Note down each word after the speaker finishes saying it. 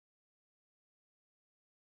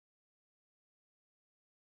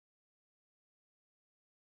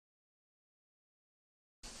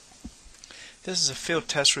This is a field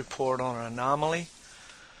test report on an anomaly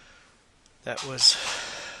that was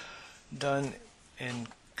done in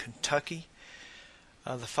Kentucky.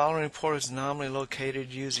 The following report is an anomaly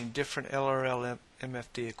located using different LRL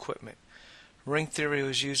MFD equipment. Ring theory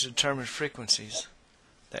was used to determine frequencies.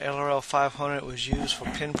 The LRL500 was used for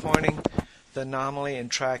pinpointing the anomaly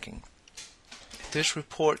and tracking. This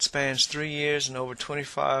report spans 3 years and over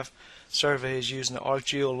 25 surveys using the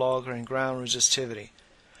ArcGeo logger and ground resistivity.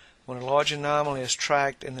 When a large anomaly is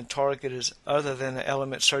tracked and the target is other than the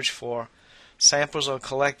element searched for, samples are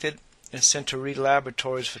collected and sent to Reed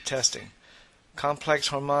laboratories for testing. Complex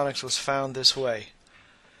harmonics was found this way.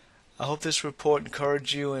 I hope this report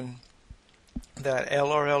encouraged you in that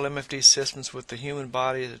LRL MFD systems with the human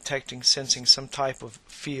body detecting, sensing some type of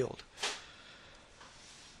field.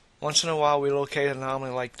 Once in a while we locate an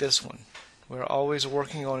anomaly like this one. We're always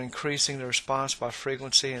working on increasing the response by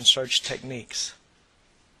frequency and search techniques.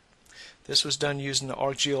 This was done using the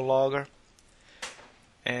ArcGeo logger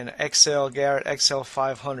and Garrett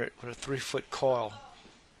XL500 with a 3-foot coil.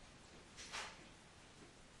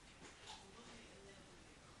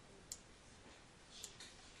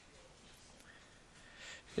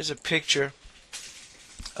 Here's a picture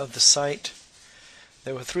of the site.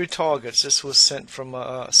 There were 3 targets. This was sent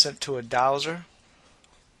to a dowser.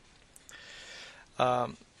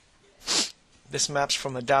 This map's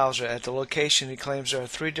from a dowser. At the location, he claims there are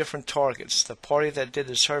 3 different targets. The party that did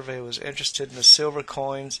the survey was interested in the silver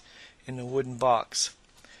coins in the wooden box.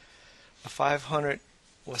 The 500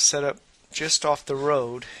 was set up just off the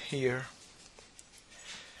road here,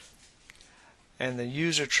 and the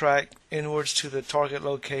user tracked inwards to the target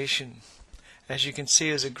location. As you can see,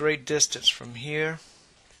 is a great distance from here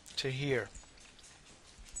to here.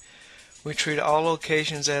 We treat all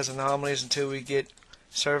locations as anomalies until we get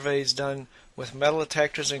surveys done with metal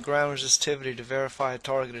detectors and ground resistivity to verify a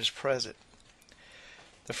target is present.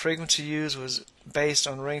 The frequency used was based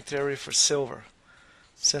on ring theory for silver.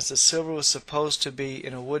 Since the silver was supposed to be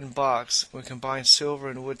in a wooden box, we combined silver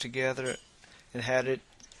and wood together and had it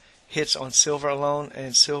hits on silver alone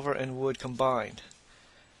and silver and wood combined.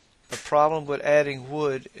 The problem with adding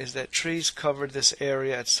wood is that trees covered this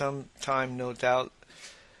area at some time, no doubt,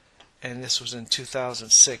 and this was in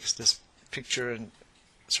 2006. This picture and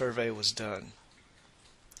survey was done.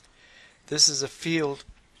 This is a field,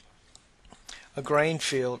 a grain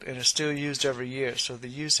field, and is still used every year, so the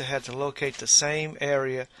user had to locate the same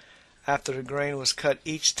area after the grain was cut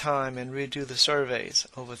each time and redo the surveys.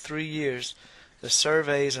 Over 3 years, the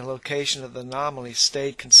surveys and location of the anomaly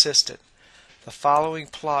stayed consistent. The following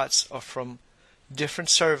plots are from different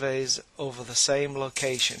surveys over the same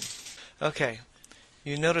location. Okay,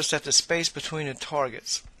 you notice that the space between the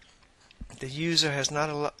targets, the user has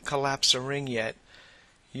not collapsed the ring yet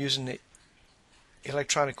using the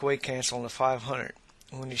electronic weight cancel on the 500.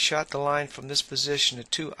 When he shot the line from this position, the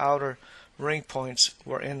 2 outer ring points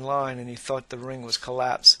were in line and he thought the ring was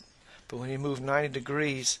collapsed. But when he moved 90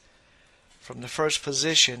 degrees from the first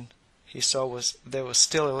position, he saw there was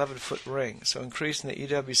still an 11-foot ring. So increasing the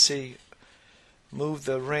EWC moved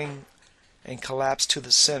the ring and collapsed to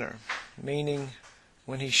the center, meaning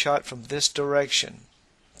when he shot from this direction,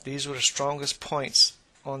 these were the strongest points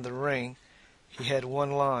on the ring. He had one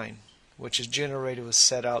line, which his generator was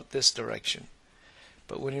set out this direction.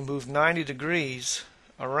 But when he moved 90 degrees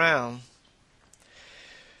around,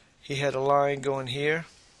 he had a line going here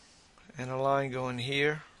and a line going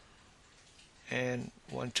here and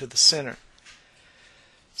one to the center.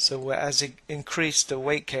 So as he increased the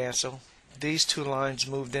weight cancel, these 2 lines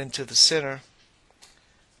moved into the center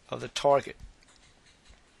of the target.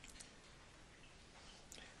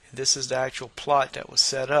 This is the actual plot that was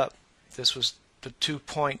set up. This was the 2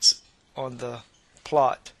 points on the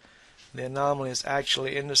plot. The anomaly is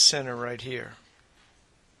actually in the center right here.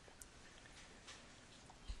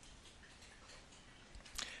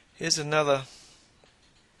 Here's another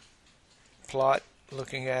plot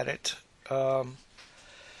looking at it. I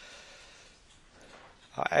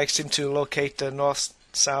asked him to locate the north,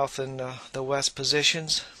 south, and the west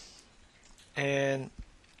positions, and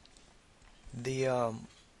the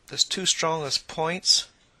there's 2 strongest points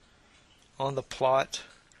on the plot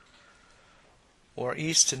were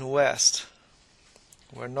east and west,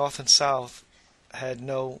 where north and south had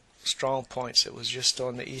no strong points. It was just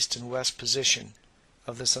on the east and west position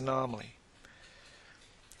of this anomaly.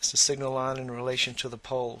 It's the signal line in relation to the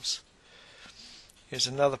poles. Here's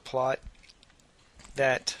another plot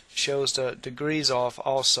that shows the degrees off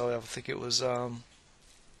also. I think it was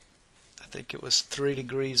 3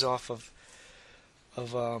 degrees off of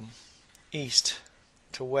east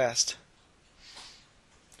to west.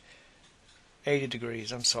 80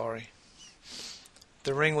 degrees, I'm sorry.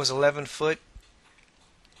 The ring was 11 foot.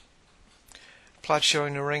 Plot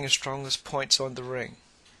showing the ring and strongest points on the ring.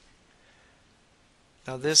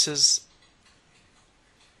 Now this is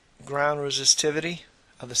ground resistivity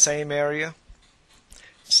of the same area.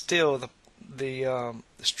 Still, the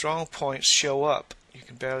strong points show up. You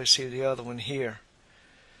can barely see the other one here.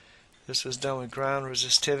 This was done with ground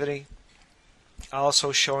resistivity,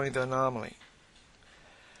 also showing the anomaly.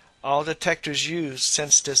 All detectors used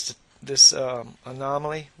sensed this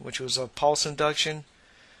anomaly, which was a pulse induction,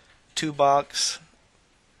 2-box,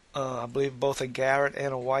 I believe both a Garrett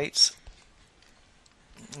and a White's.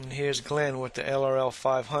 And here's Glenn with the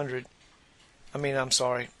LRL500.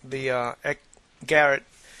 The Garrett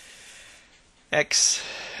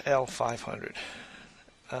XL500.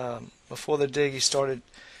 Before the dig, he started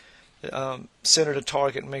center the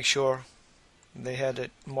target and make sure they had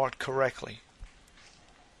it marked correctly.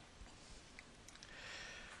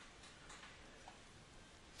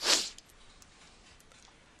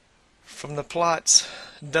 From the plots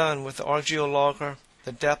done with the ArcGeo logger,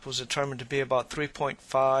 the depth was determined to be about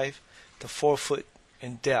 3.5 to 4 foot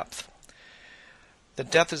in depth. The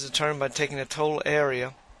depth is determined by taking the total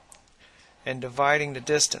area and dividing the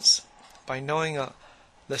distance. By knowing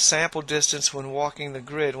the sample distance when walking the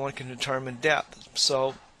grid, one can determine depth.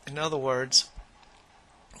 So, in other words,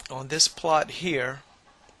 on this plot here,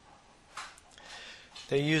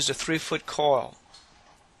 they used a 3-foot coil.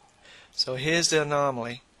 So here's the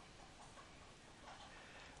anomaly.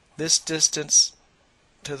 This distance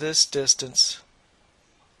to this distance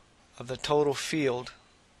of the total field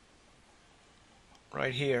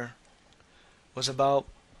right here was about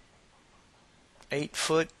 8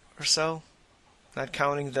 foot or so, not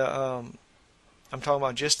counting the I'm talking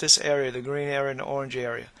about just this area, the green area and the orange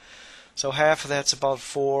area. So half of that's about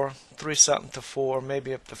 3 something to 4,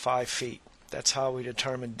 maybe up to 5 feet. That's how we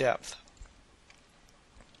determine depth.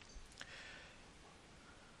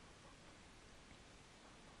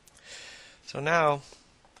 So now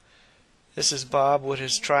this is Bob with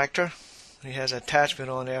his tractor. He has an attachment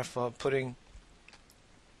on there for putting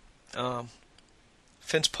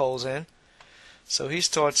fence poles in. So he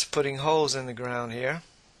starts putting holes in the ground here.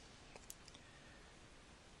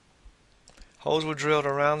 Holes were drilled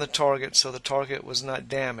around the target so the target was not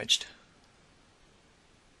damaged.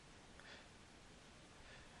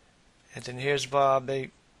 And then here's Bob. They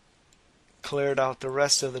cleared out the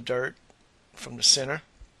rest of the dirt from the center.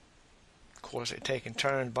 Of course, they're taking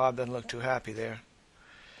turns. Bob doesn't look too happy there.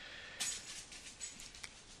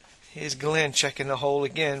 Here's Glenn checking the hole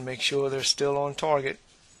again, make sure they're still on target.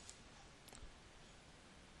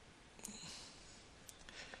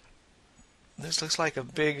 This looks like a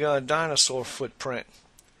big dinosaur footprint,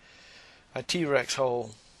 a T-Rex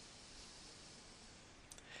hole.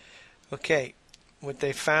 Okay, what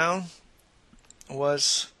they found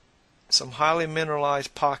was some highly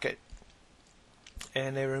mineralized pocket,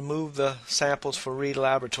 and they removed the samples for Reed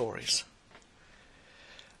Laboratories.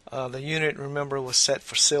 The unit, remember, was set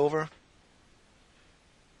for silver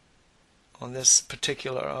on this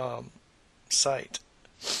particular site.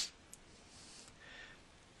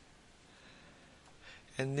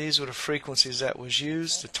 And these were the frequencies that was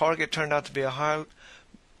used. The target turned out to be a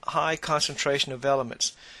high concentration of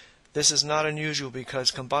elements. This is not unusual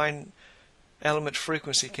because combined element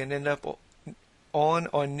frequency can end up on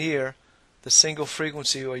or near the single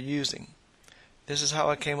frequency you are using. This is how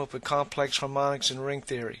I came up with complex harmonics and ring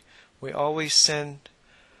theory. We always send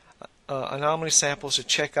anomaly samples to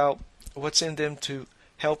check out what's in them to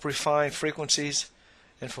help refine frequencies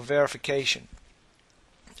and for verification.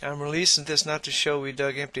 I'm releasing this not to show we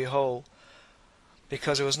dug empty hole,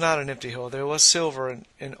 because it was not an empty hole. There was silver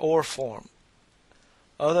in ore form.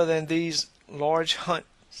 Other than these large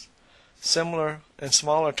hunts, similar and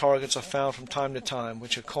smaller targets are found from time to time,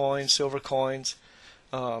 which are coins, silver coins,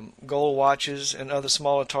 gold watches, and other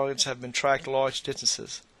smaller targets have been tracked large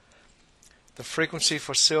distances. The frequency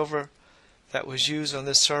for silver that was used on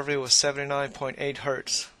this survey was 79.8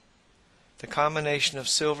 Hertz. The combination of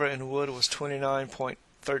silver and wood was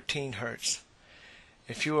 29.13 Hertz.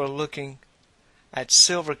 If you are looking at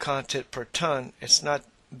silver content per ton, it's not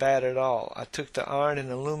bad at all. I took the iron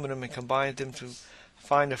and aluminum and combined them to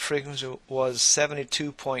find the frequency was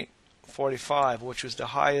 72.45, which was the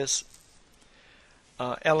highest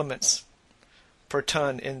elements per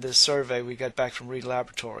ton in this survey we got back from Reed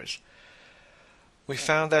Laboratories. We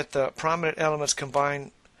found that the prominent elements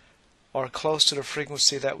combined are close to the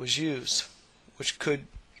frequency that was used, which could